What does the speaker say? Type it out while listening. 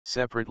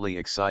Separately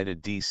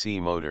excited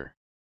DC motor.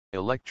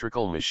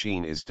 Electrical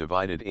machine is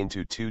divided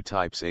into two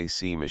types: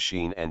 AC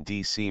machine and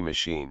DC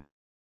machine.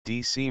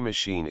 DC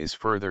machine is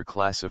further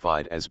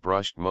classified as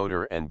brushed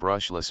motor and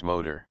brushless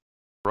motor.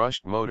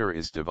 Brushed motor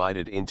is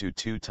divided into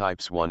two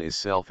types: one is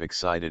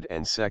self-excited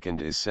and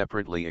second is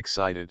separately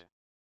excited.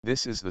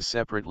 This is the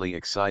separately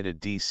excited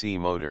DC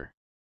motor.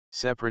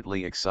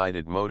 Separately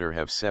excited motor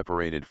have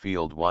separated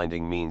field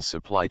winding, means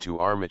supply to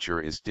armature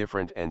is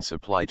different and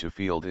supply to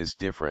field is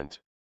different.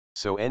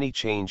 So any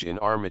change in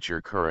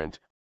armature current,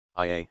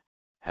 IA,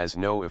 has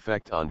no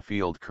effect on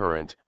field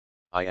current,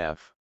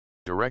 IF.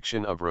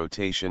 Direction of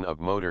rotation of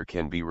motor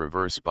can be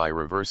reversed by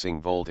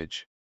reversing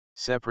voltage.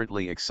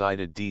 Separately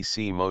excited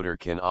DC motor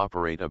can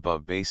operate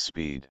above base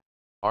speed.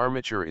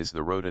 Armature is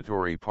the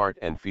rotatory part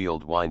and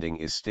field winding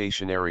is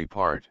stationary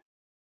part.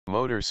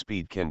 Motor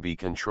speed can be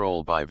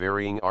controlled by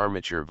varying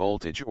armature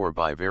voltage or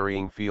by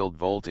varying field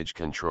voltage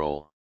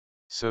control.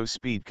 So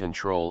speed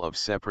control of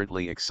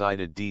separately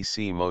excited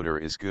DC motor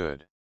is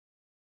good.